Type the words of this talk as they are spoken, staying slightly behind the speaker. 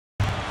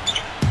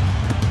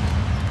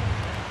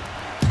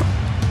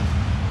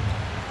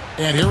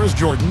And here is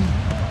Jordan.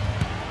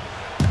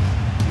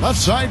 Left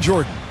side,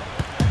 Jordan.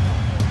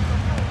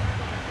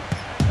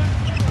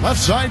 Left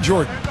side,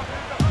 Jordan.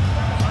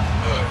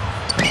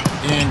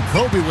 And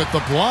Kobe with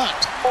the block.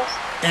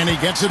 And he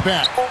gets it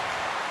back.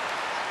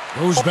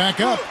 Goes back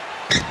up.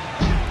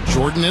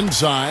 Jordan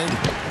inside.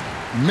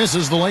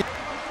 Misses the lane.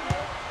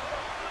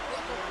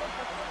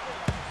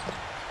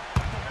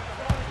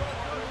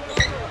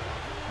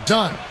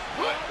 Done.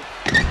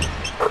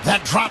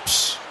 That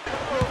drops.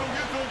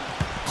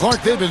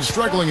 Clark, they've been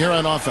struggling here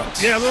on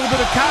offense. Yeah, a little bit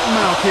of cotton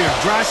mouth here.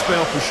 Dry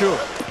spell for sure.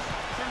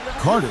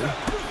 Carter.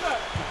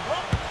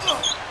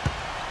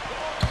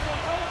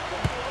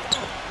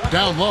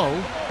 Down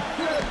low.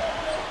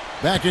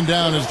 Backing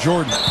down is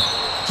Jordan.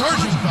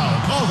 Charging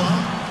foul called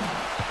on.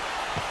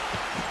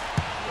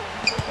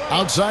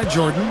 Outside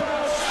Jordan.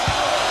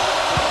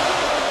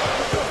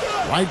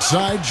 Right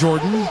side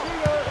Jordan.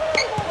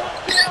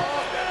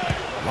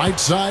 Right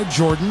side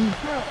Jordan.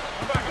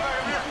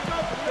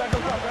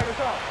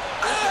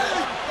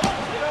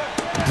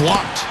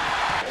 Blocked.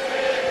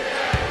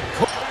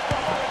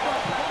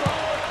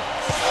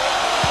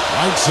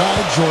 Right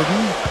side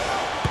Jordan.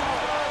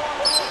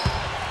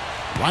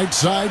 Right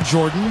side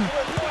Jordan.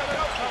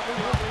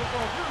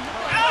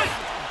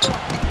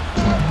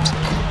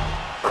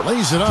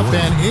 Lays it up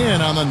and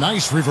in on the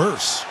nice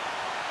reverse.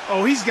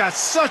 Oh, he's got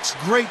such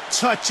great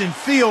touch and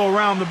feel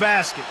around the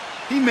basket.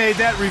 He made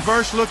that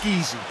reverse look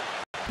easy.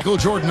 Michael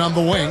Jordan on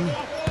the wing.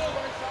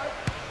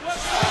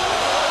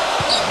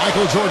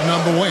 Michael Jordan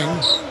on the wing.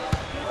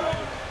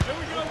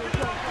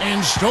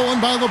 And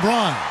stolen by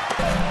LeBron.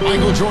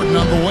 Michael Jordan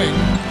on the wing.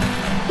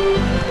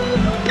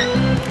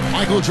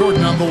 Michael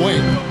Jordan on the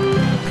wing.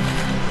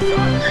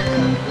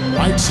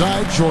 Right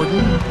side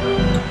Jordan.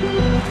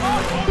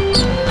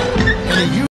 And he